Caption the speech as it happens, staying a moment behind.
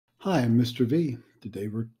Hi, I'm Mr. V. Today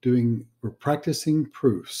we're practicing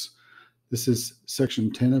proofs. This is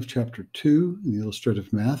section 10 of chapter 2 in the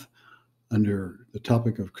illustrative math under the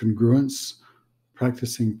topic of congruence,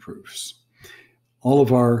 practicing proofs. All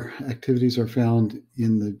of our activities are found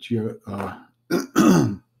in the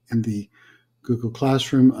in the Google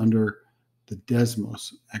Classroom under the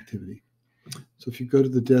Desmos activity. So if you go to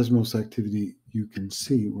the Desmos activity, you can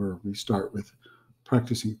see where we start with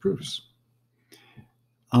practicing proofs.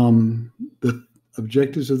 The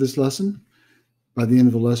objectives of this lesson, by the end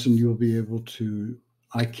of the lesson, you will be able to,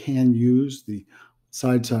 I can use the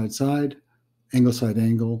side, side, side, angle, side,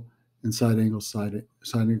 angle, and side, angle, side,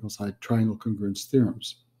 angle, side, triangle congruence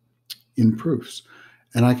theorems in proofs.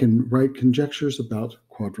 And I can write conjectures about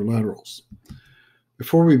quadrilaterals.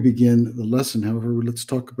 Before we begin the lesson, however, let's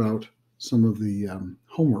talk about some of the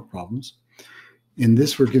homework problems. In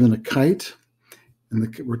this, we're given a kite,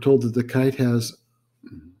 and we're told that the kite has,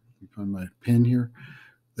 let me find my pen here,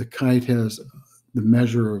 the kite has the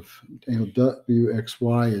measure of angle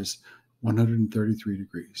WXY is 133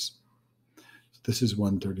 degrees. So this is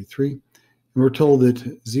 133. And we're told that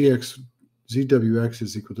ZWX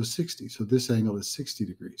is equal to 60. So this angle is 60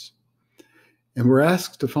 degrees. And we're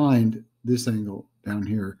asked to find this angle down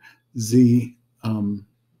here, ZYW.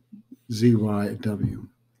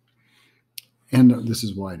 And this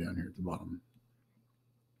is Y down here at the bottom.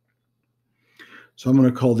 So I'm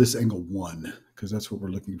going to call this angle 1 because that's what we're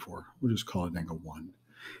looking for. We'll just call it angle 1.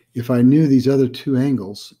 If I knew these other two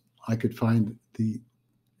angles, I could find the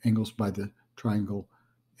angles by the triangle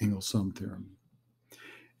angle sum theorem.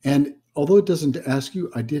 And although it doesn't ask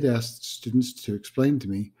you, I did ask students to explain to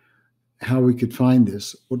me how we could find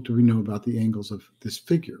this. What do we know about the angles of this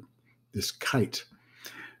figure, this kite?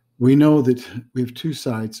 We know that we have two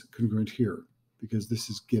sides congruent here because this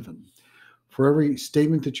is given. For every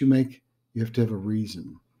statement that you make, you have to have a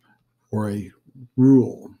reason or a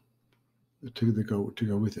rule to go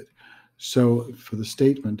with it. So for the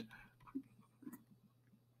statement,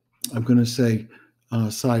 I'm going to say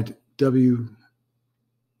side WZ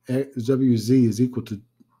is equal to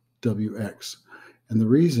WX. And the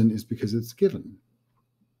reason is because it's given.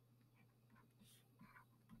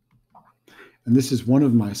 And this is one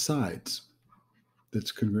of my sides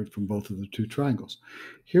that's congruent from both of the two triangles.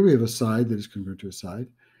 Here we have a side that is congruent to a side.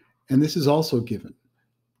 And this is also given.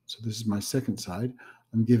 So this is my second side.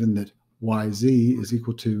 I'm given that YZ is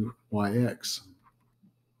equal to YX.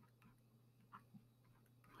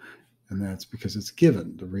 And that's because it's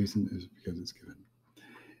given. The reason is because it's given.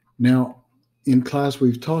 Now, in class,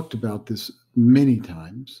 we've talked about this many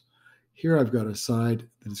times. Here I've got a side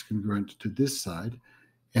that is congruent to this side.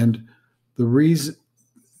 And the reason,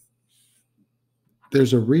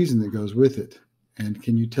 there's a reason that goes with it. And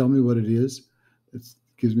can you tell me what it is? It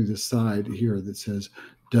gives me the side here that says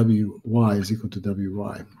WY is equal to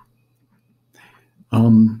WY.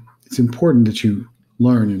 It's important that you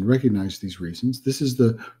learn and recognize these reasons. This is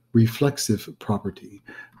the reflexive property.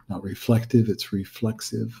 Not reflective, it's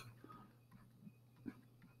reflexive.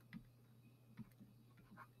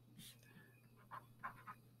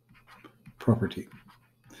 Property.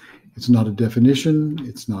 It's not a definition,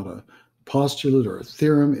 it's not a postulate or a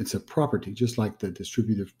theorem, it's a property, just like the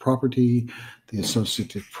distributive property, the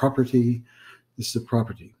associative property. This is a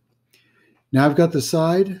property. Now I've got the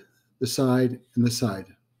side, and the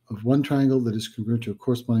side of one triangle that is congruent to a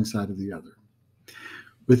corresponding side of the other.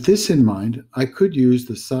 With this in mind, I could use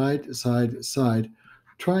the side, side, side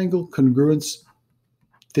triangle congruence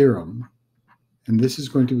theorem. And this is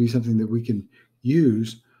going to be something that we can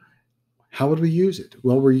use. How would we use it?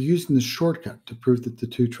 Well, we're using the shortcut to prove that the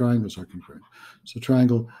two triangles are congruent. So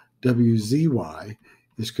triangle WZY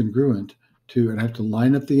is congruent to, and I have to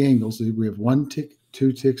line up the angles. We have 1 tick,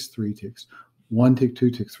 2 ticks, 3 ticks, 1 tick, 2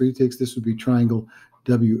 ticks, 3 ticks. This would be triangle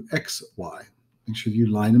WXY. Make sure you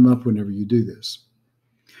line them up whenever you do this.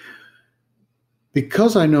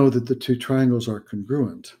 Because I know that the two triangles are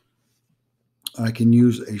congruent, I can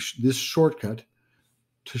use this shortcut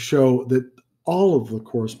to show that all of the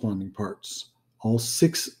corresponding parts, all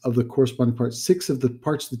 6 of the corresponding parts, 6 of the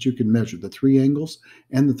parts that you can measure, the 3 angles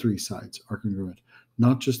and the 3 sides are congruent,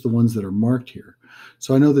 not just the ones that are marked here.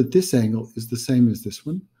 So I know that this angle is the same as this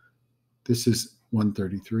one. This is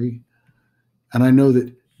 133. And I know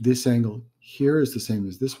that this angle here is the same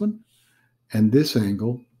as this one. And this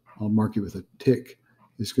angle, I'll mark it with a tick,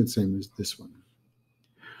 is the same as this one.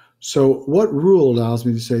 So what rule allows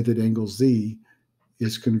me to say that angle Z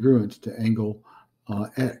is congruent to angle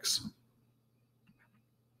X?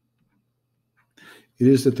 It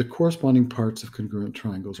is that the corresponding parts of congruent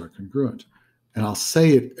triangles are congruent. And I'll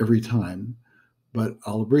say it every time, but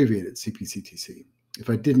I'll abbreviate it, CPCTC. If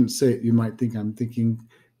I didn't say it, you might think I'm thinking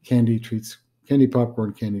candy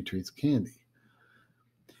popcorn, candy treats candy.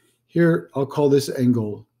 Here, I'll call this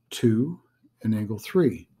angle 2 and angle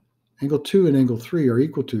 3. Angle 2 and angle 3 are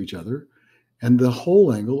equal to each other, and the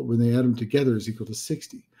whole angle, when they add them together, is equal to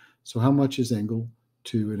 60. So how much is angle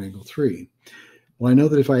 2 and angle 3? Well, I know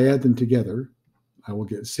that if I add them together, I will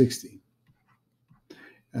get 60.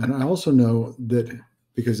 And I also know that,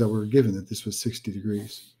 because we're given that this was 60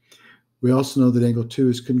 degrees, we also know that angle 2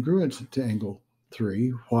 is congruent to angle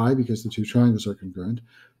 3. Why? Because the two triangles are congruent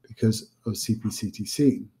because of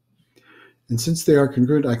CP/CTC. And since they are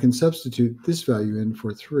congruent, I can substitute this value in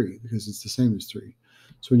for 3 because it's the same as 3.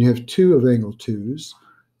 So when you have 2 of angle 2's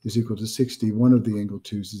is equal to 60, one of the angle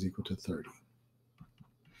 2's is equal to 30.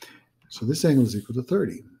 So this angle is equal to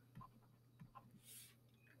 30.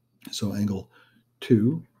 So angle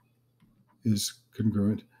 2 is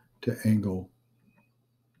congruent to angle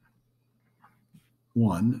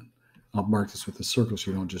 1. I'll mark this with a circle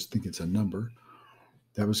so you don't just think it's a number.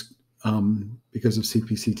 That was because of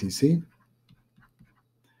CP/CTC.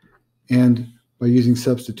 And by using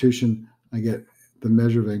substitution, I get the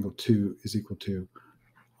measure of angle 2 is equal to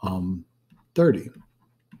 30.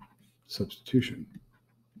 Substitution.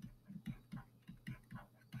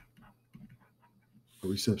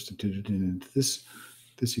 We substituted it into this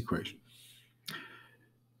equation,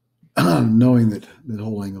 knowing that the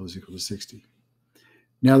whole angle is equal to 60.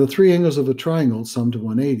 Now, the three angles of a triangle sum to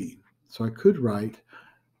 180. So I could write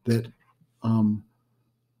that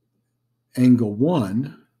angle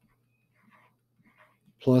 1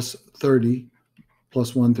 plus 30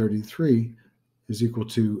 plus 133 is equal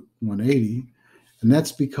to 180. And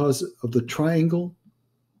that's because of the triangle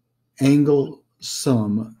angle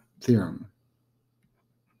sum theorem,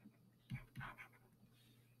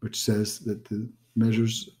 which says that the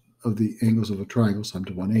measures of the angles of a triangle sum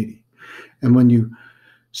to 180. And when you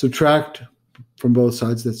subtract from both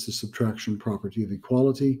sides, that's the subtraction property of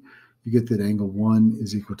equality, you get that angle 1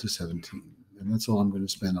 is equal to 17. And that's all I'm going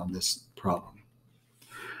to spend on this problem.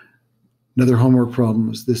 Another homework problem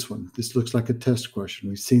is this one. This looks like a test question.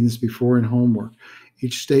 We've seen this before in homework.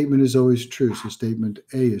 Each statement is always true. So statement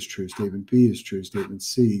A is true, statement B is true, statement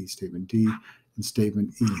C, statement D, and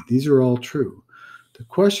statement E. These are all true. The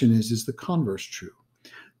question is the converse true?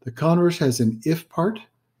 The converse has an if part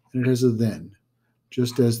and it has a then,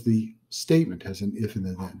 just as the statement has an if and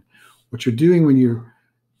a then. What you're doing when you're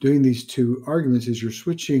doing these two arguments is you're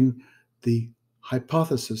switching the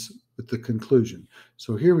hypothesis with the conclusion.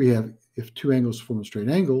 So here we have if two angles form a straight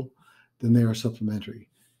angle, then they are supplementary.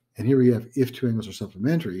 And here we have if two angles are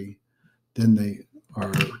supplementary, then they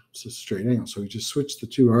are straight angles. So we just switch the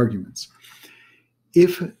two arguments.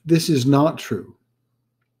 If this is not true,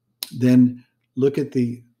 then look at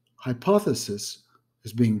the hypothesis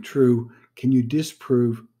as being true. Can you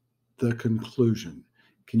disprove the conclusion?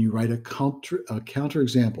 Can you write a counter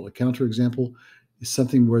example? A counter example is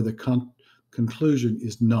something where the conclusion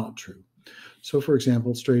is not true. So, for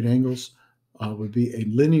example, straight angles would be a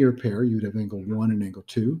linear pair. You would have angle 1 and angle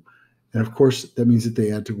 2. And of course, that means that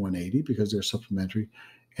they add to 180 because they're supplementary.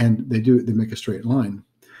 And they make a straight line.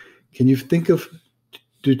 Can you think of,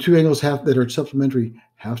 do two angles that are supplementary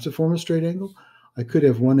have to form a straight angle? I could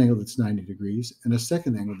have one angle that's 90 degrees and a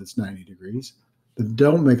second angle that's 90 degrees that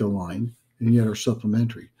don't make a line and yet are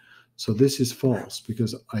supplementary. So this is false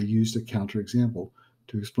because I used a counterexample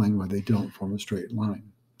to explain why they don't form a straight line,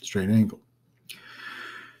 straight angle.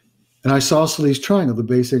 An isosceles triangle, the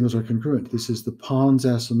base angles are congruent. This is the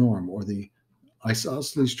Pons-Asser norm, or the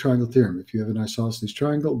isosceles triangle theorem. If you have an isosceles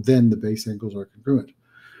triangle, then the base angles are congruent.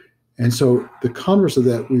 And so the converse of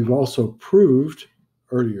that we've also proved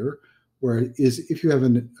earlier, where is if you have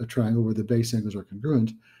a triangle where the base angles are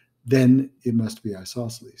congruent, then it must be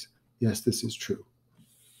isosceles. Yes, this is true.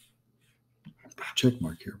 Put a check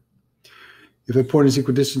mark here. If a point is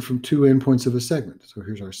equidistant from two endpoints of a segment, so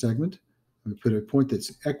here's our segment, and we put a point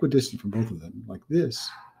that's equidistant from both of them, like this,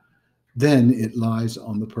 then it lies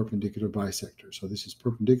on the perpendicular bisector. So this is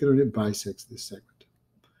perpendicular and it bisects this segment.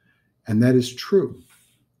 And that is true.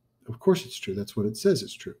 Of course it's true. That's what it says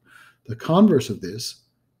is true. The converse of this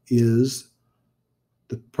is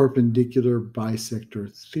the perpendicular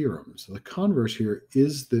bisector theorem. So the converse here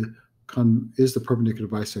is the perpendicular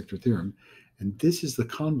bisector theorem, and this is the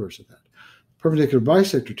converse of that. Perpendicular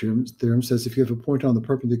bisector theorem says if you have a point on the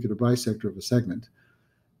perpendicular bisector of a segment,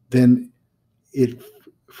 then it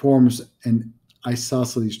forms an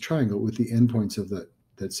isosceles triangle with the endpoints of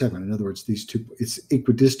that segment. In other words, these two, it's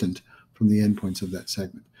equidistant from the endpoints of that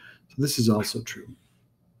segment. So this is also true.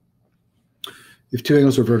 If two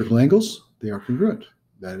angles are vertical angles, they are congruent.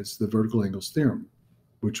 That is the vertical angles theorem,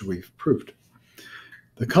 which we've proved.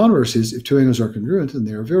 The converse is if two angles are congruent, then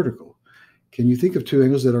they are vertical. Can you think of two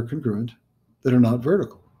angles that are congruent that are not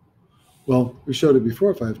vertical? Well, we showed it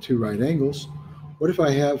before. If I have two right angles, what if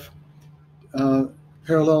I have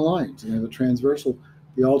parallel lines and I have a transversal?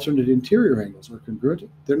 The alternate interior angles are congruent.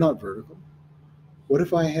 They're not vertical. What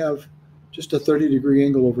if I have just a 30-degree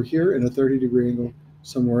angle over here and a 30-degree angle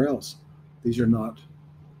somewhere else? These are not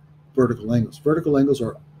vertical angles. Vertical angles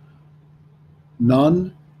are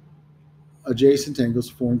non-adjacent angles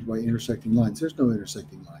formed by intersecting lines. There's no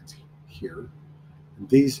intersecting lines here. And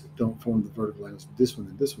these don't form the vertical angles. This one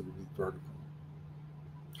and this one would be vertical.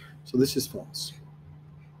 So this is false.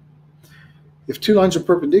 If two lines are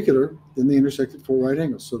perpendicular, then they intersect at 4 right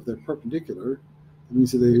angles. So if they're perpendicular, it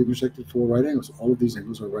means that they intersect at 4 right angles. All of these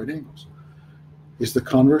angles are right angles. Is the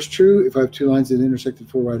converse true? If I have two lines that intersect at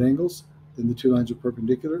 4 right angles, then the two lines are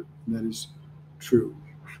perpendicular, and that is true.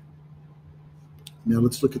 Now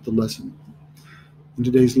let's look at the lesson. In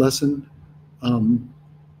today's lesson, a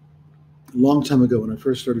long time ago when I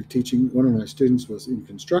first started teaching, one of my students was in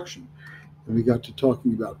construction, and we got to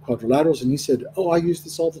talking about quadrilaterals, and he said, "Oh, I use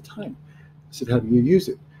this all the time." I said, "How do you use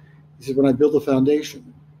it?" He said, "When I build a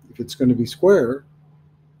foundation, if it's going to be square,"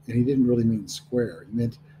 and he didn't really mean square, he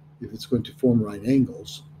meant if it's going to form right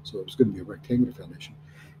angles, so it was going to be a rectangular foundation,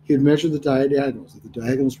 he would measure the diagonals. If the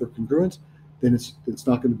diagonals were congruent, then it's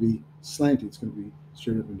not going to be slanted, it's going to be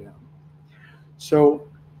straight up and down. So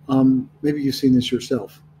maybe you've seen this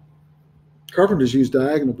yourself. Carpenters use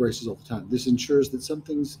diagonal braces all the time. This ensures that some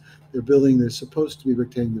things they're building that are supposed to be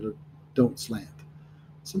rectangular don't slant.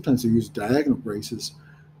 Sometimes they use diagonal braces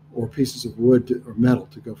or pieces of wood or metal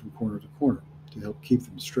to go from corner to corner to help keep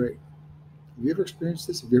them straight. Have you ever experienced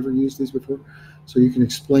this? Have you ever used these before? So you can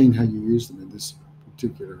explain how you use them in this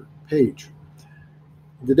particular page.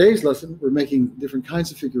 In today's lesson, we're making different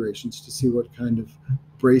kinds of figurations to see what kind of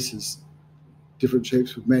braces different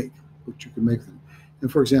shapes would make, which you can make them.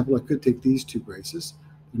 And for example, I could take these two braces.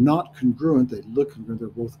 They're not congruent. They look congruent. They're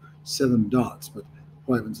both 7 dots, but the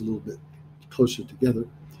white one's a little bit closer together.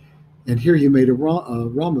 And here you made a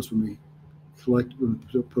rhombus when we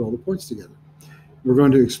put all the points together. We're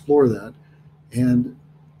going to explore that and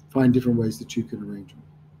find different ways that you can arrange them.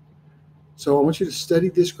 So I want you to study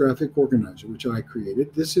this graphic organizer, which I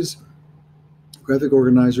created. This is a graphic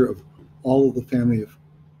organizer of all of the family of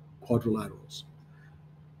quadrilaterals.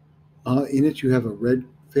 In it, you have a red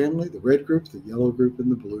family, the red group, the yellow group,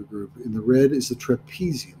 and the blue group. In the red is the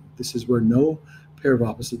trapezium. This is where no pair of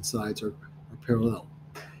opposite sides are parallel.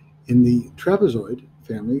 In the trapezoid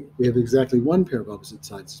family, we have exactly one pair of opposite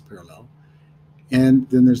sides is parallel. And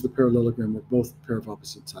then there's the parallelogram where both pair of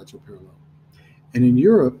opposite sides are parallel. And in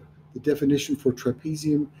Europe, the definition for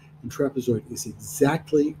trapezium and trapezoid is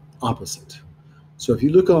exactly opposite. So if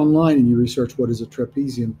you look online and you research what is a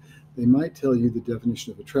trapezium, they might tell you the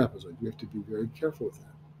definition of a trapezoid. You have to be very careful with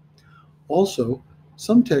that. Also,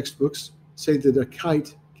 some textbooks say that a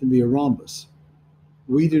kite can be a rhombus.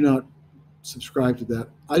 We do not subscribe to that.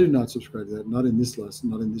 I do not subscribe to that, not in this lesson,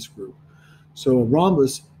 not in this group. So a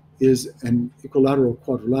rhombus is an equilateral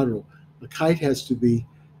quadrilateral. A kite has to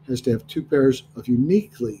have two pairs of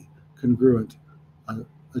uniquely congruent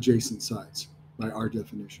adjacent sides by our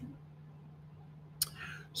definition.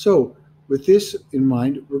 So with this in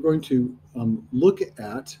mind, we're going to look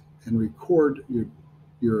at and record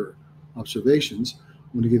your observations.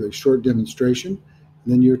 I'm going to give a short demonstration,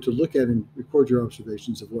 and then you're to look at and record your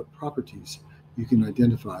observations of what properties you can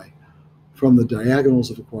identify from the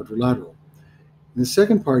diagonals of a quadrilateral. And the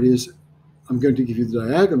second part is I'm going to give you the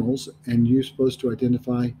diagonals, and you're supposed to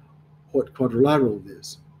identify what quadrilateral it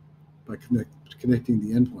is by connecting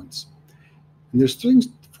the endpoints. And there's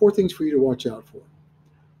 4 things for you to watch out for.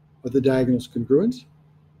 Are the diagonals congruent?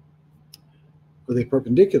 Are they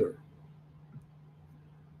perpendicular?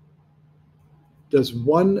 Does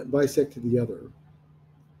one bisect the other?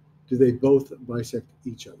 Do they both bisect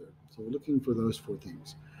each other? So we're looking for those 4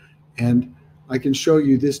 things. And I can show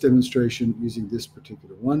you this demonstration using this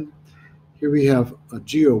particular one. Here we have a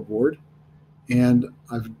geo board, and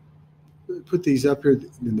I've put these up here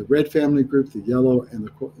in the red family group, the yellow, and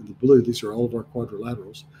the blue. These are all of our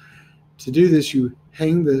quadrilaterals. To do this, you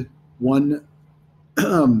hang the one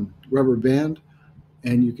rubber band,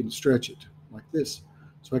 and you can stretch it like this.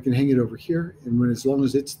 So I can hang it over here, and as long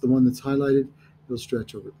as it's the one that's highlighted, it'll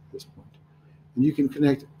stretch over at this point. And you can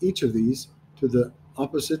connect each of these to the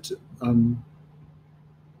opposite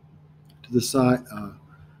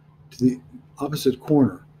to the opposite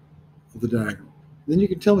corner of the diagonal. Then you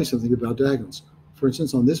can tell me something about diagonals. For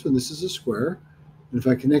instance, on this one, this is a square, and if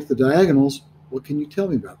I connect the diagonals, what can you tell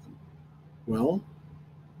me about them? Well,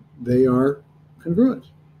 they are congruent.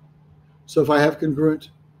 So if I have congruent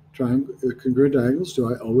diagonals,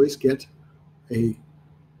 do I always get a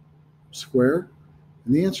square?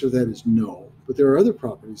 And the answer to that is no. But there are other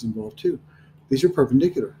properties involved too. These are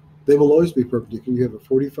perpendicular. They will always be perpendicular. You have a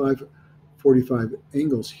 45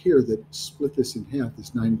 angles here that split this in half,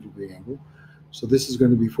 this 90-degree angle. So this is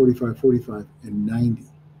going to be 45, 45, and 90.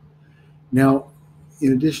 Now,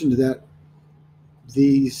 in addition to that,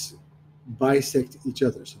 these bisect each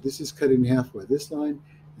other. So this is cut in half by this line,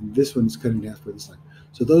 and this one is cut in half by this line.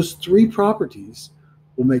 So those three properties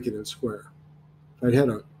will make it a square. If I'd had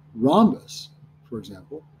a rhombus, for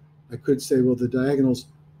example, I could say, well, the diagonals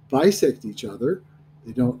bisect each other.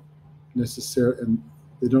 They don't necessarily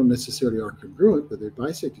are congruent, but they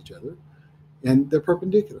bisect each other, and they're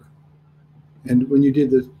perpendicular. And when you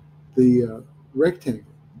did the rectangle,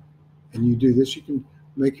 and you do this, you can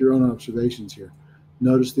make your own observations here.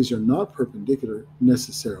 Notice these are not perpendicular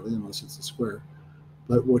necessarily, unless it's a square.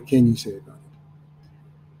 But what can you say about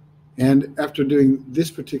it? And after doing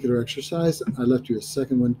this particular exercise, I left you a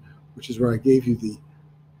second one, which is where I gave you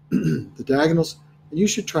the diagonals, and you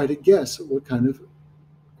should try to guess what kind of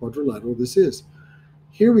quadrilateral this is.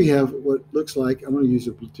 Here we have what looks like, I'm going to use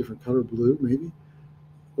a different color, blue maybe,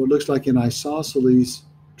 what looks like an isosceles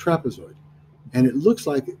trapezoid. And it looks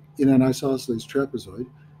like in an isosceles trapezoid,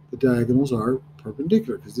 the diagonals are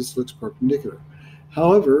perpendicular because this looks perpendicular.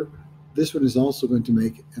 However, this one is also going to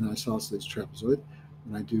make an isosceles trapezoid.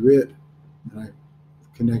 When I do it and I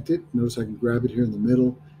connect it, notice I can grab it here in the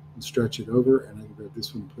middle and stretch it over, and I can grab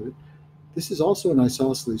this one and put it. This is also an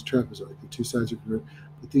isosceles trapezoid. The two sides are congruent,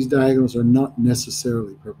 but these diagonals are not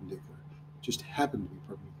necessarily perpendicular. They just happen to be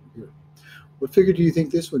perpendicular here. What figure do you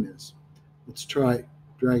think this one is? Let's try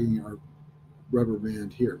dragging our rubber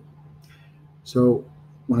band here. So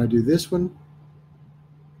when I do this one,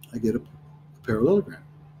 I get a parallelogram.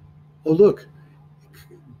 Oh, look,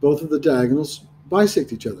 both of the diagonals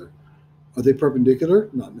bisect each other. Are they perpendicular?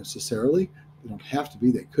 Not necessarily. They don't have to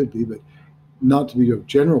be. They could be, but not to be a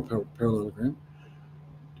general parallelogram.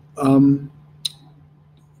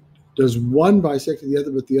 Does one bisect the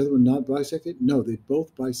other, but the other one not bisect it? No, they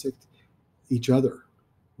both bisect each other,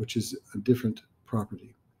 which is a different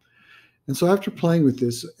property. And so after playing with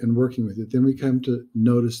this and working with it, then we come to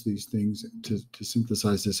notice these things to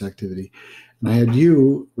synthesize this activity. And I had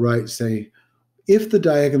you say, if the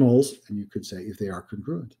diagonals, and you could say if they are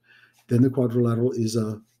congruent, then the quadrilateral is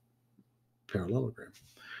a parallelogram.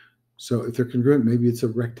 So if they're congruent, maybe it's a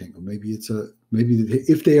rectangle. Maybe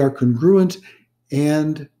if they are congruent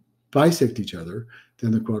and bisect each other,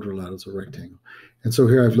 then the quadrilateral is a rectangle. And so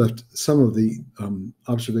here I've left some of the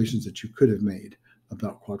observations that you could have made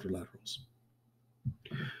about quadrilaterals.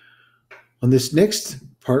 On this next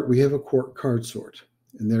part, we have a card sort.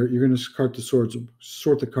 And there you're going to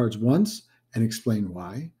sort the cards once and explain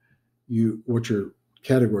why, what your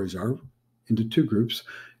categories are, into two groups.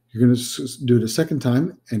 You're going to do it a second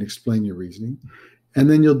time and explain your reasoning. And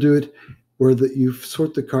then you'll do it where you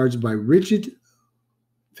sort the cards by rigid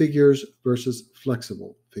figures versus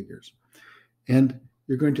flexible figures. And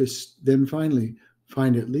you're going to then finally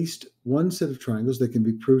find at least one set of triangles that can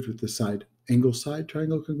be proved with the side angle side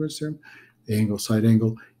triangle congruence theorem, the angle side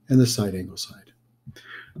angle, and the side angle side.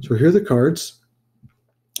 So here are the cards.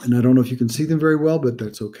 And I don't know if you can see them very well, but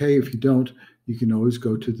that's okay. If you don't, you can always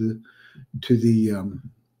go to the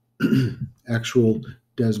actual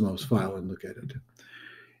Desmos file and look at it.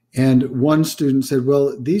 And one student said,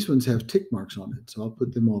 well, these ones have tick marks on it, so I'll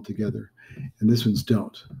put them all together. And these ones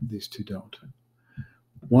don't. These two don't.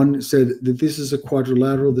 One said that this is a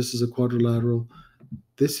quadrilateral, this is a quadrilateral,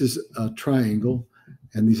 this is a triangle,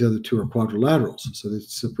 and these other two are quadrilaterals. So they're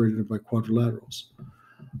separated by quadrilaterals.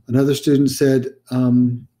 Another student said,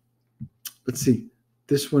 let's see,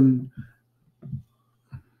 this one,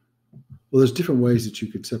 well, there's different ways that you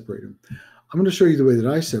could separate them. I'm going to show you the way that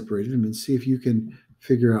I separated them and see if you can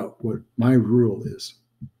figure out what my rule is.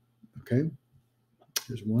 Okay?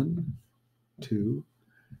 There's 1, 2,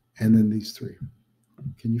 and then these 3.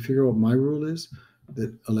 Can you figure out what my rule is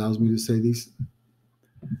that allows me to say these?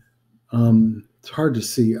 It's hard to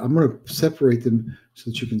see. I'm going to separate them so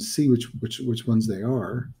that you can see which ones they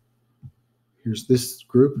are. Here's this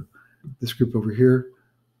group over here.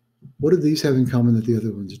 What do these have in common that the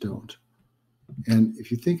other ones don't? And if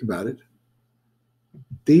you think about it,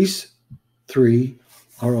 these 3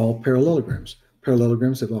 are all parallelograms.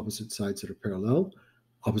 Parallelograms have opposite sides that are parallel.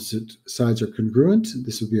 Opposite sides are congruent.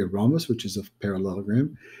 This would be a rhombus, which is a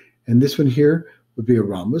parallelogram. And this one here would be a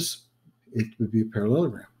rhombus. It would be a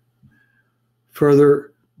parallelogram.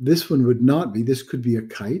 Further, this one would not be. This could be a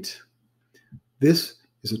kite. This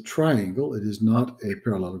is a triangle. It is not a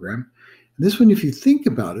parallelogram. And this one, if you think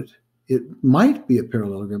about it, It might be a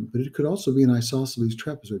parallelogram, but it could also be an isosceles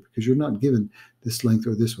trapezoid because you're not given this length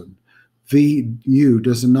or this one. VU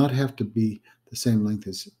does not have to be the same length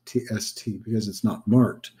as ST because it's not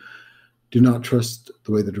marked. Do not trust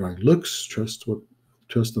the way the drawing looks. Trust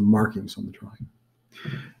the markings on the drawing.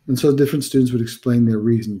 And so different students would explain their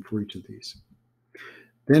reason for each of these.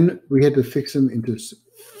 Then we had to fix them into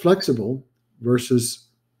flexible versus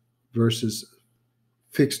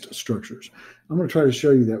fixed structures. I'm going to try to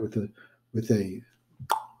show you that with a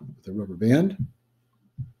rubber band.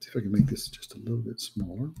 See if I can make this just a little bit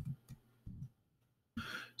smaller.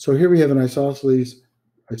 So here we have an isosceles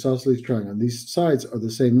triangle. These sides are the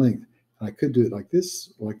same length. And I could do it like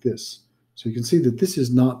this or like this. So you can see that this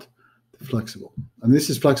is not flexible. And this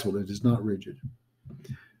is flexible. It is not rigid.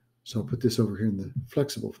 So I'll put this over here in the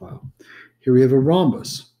flexible file. Here we have a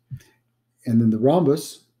rhombus. And then the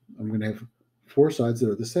rhombus, I'm going to have 4 sides that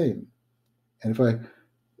are the same. And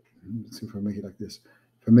let's see if I make it like this.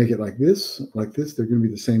 If I make it like this, they're going to be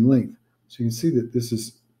the same length. So you can see that this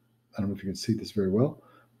is, I don't know if you can see this very well,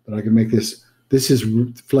 but I can make this is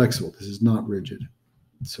flexible. This is not rigid.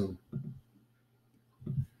 So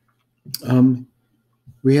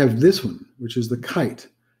we have this one, which is the kite.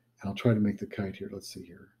 And I'll try to make the kite here. Let's see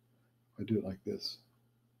here. I do it like this.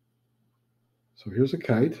 So here's a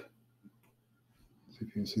kite. See if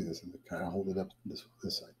you can see this in the kite. I'll hold it up this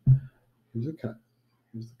side. Here's a kite.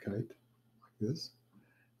 Here's the kite, like this.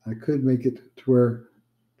 I could make it to where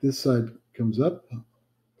this side comes up,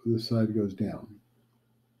 this side goes down.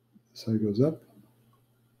 This side goes up,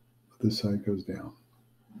 this side goes down.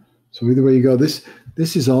 So either way you go, this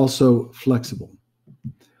is also flexible.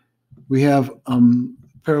 We have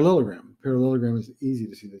parallelogram. Parallelogram is easy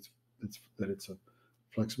to see that it's a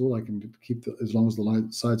flexible. I can keep as long as the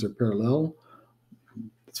sides are parallel,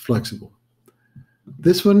 it's flexible.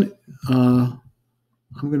 This one,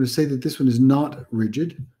 I'm going to say that this one is not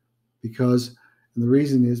rigid and the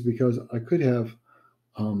reason is because I could have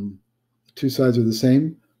 2 sides are the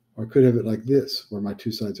same, or I could have it like this, where my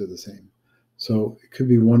 2 sides are the same. So it could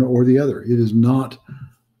be one or the other. It is not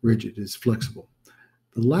rigid. It's flexible.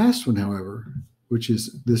 The last one, however, which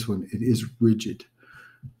is this one, it is rigid.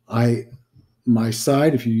 My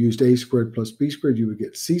side, if you used a squared plus b squared, you would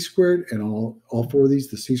get c squared, and all 4 of these,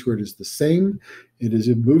 the c squared is the same. It is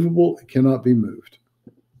immovable. It cannot be moved.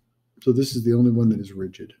 So this is the only one that is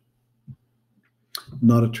rigid.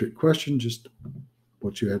 Not a trick question, just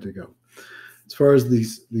what you had to go. As far as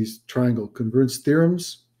these triangle congruence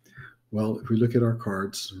theorems, well, if we look at our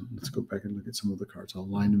cards, let's go back and look at some of the cards. I'll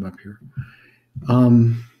line them up here.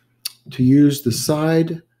 To use the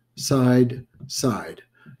side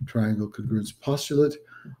triangle congruence postulate,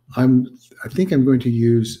 I think I'm going to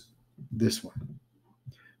use this one.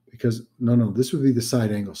 Because, no, this would be the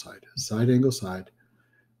side angle side. Side angle side.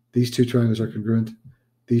 These 2 triangles are congruent.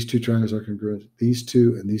 These 2 triangles are congruent. These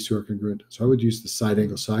 2 and these 2 are congruent. So I would use the side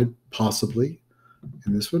angle side, possibly,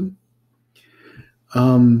 in this one.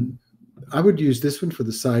 I would use this one for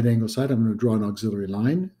the side angle side. I'm going to draw an auxiliary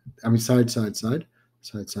line. I mean, side.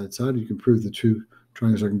 You can prove the 2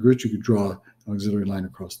 triangles are congruent. You could draw an auxiliary line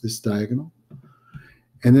across this diagonal.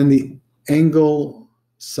 And then the angle,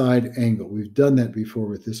 side angle. We've done that before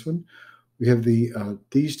with this one. We have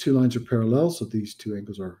these 2 lines are parallel, so these 2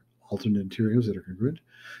 angles are alternate interior angles that are congruent.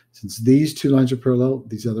 Since these 2 lines are parallel,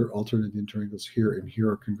 these other alternate interior angles here and here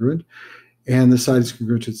are congruent. And the side is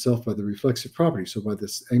congruent to itself by the reflexive property. So by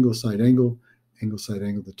this angle, side angle,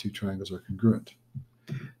 the 2 triangles are congruent.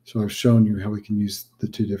 So I've shown you how we can use the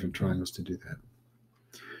 2 different triangles to do that.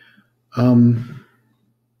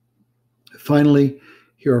 Finally,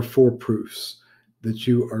 here are 4 proofs that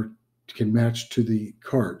you can match to the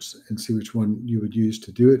cards and see which one you would use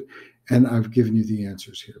to do it. And I've given you the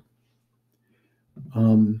answers here.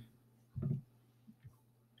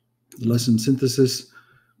 Lesson synthesis.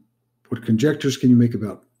 What conjectures can you make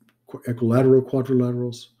about equilateral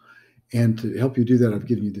quadrilaterals? And to help you do that, I've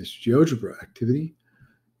given you this GeoGebra activity.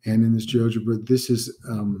 And in this GeoGebra, this is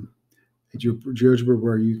a GeoGebra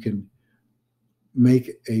where you can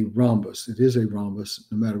make a rhombus. It is a rhombus,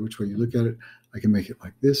 no matter which way you look at it. I can make it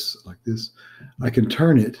like this, like this. I can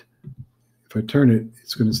turn it. If I turn it,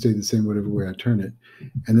 it's going to stay the same whatever way I turn it.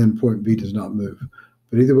 And then point B does not move.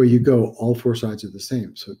 But either way you go, all 4 sides are the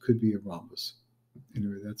same. So it could be a rhombus.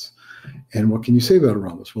 Anyway, and what can you say about a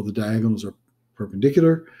rhombus? Well, the diagonals are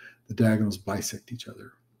perpendicular. The diagonals bisect each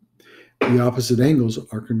other. The opposite angles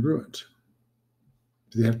are congruent.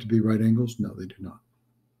 Do they have to be right angles? No, they do not.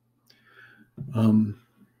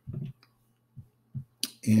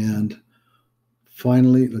 And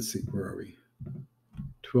finally, let's see, where are we?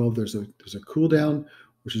 12, there's a cool down.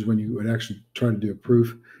 which is when you would actually try to do a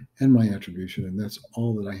proof, and my attribution. And that's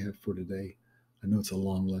all that I have for today. I know it's a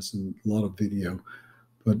long lesson, a lot of video,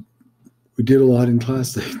 but we did a lot in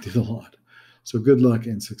class. They did a lot. So good luck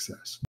and success.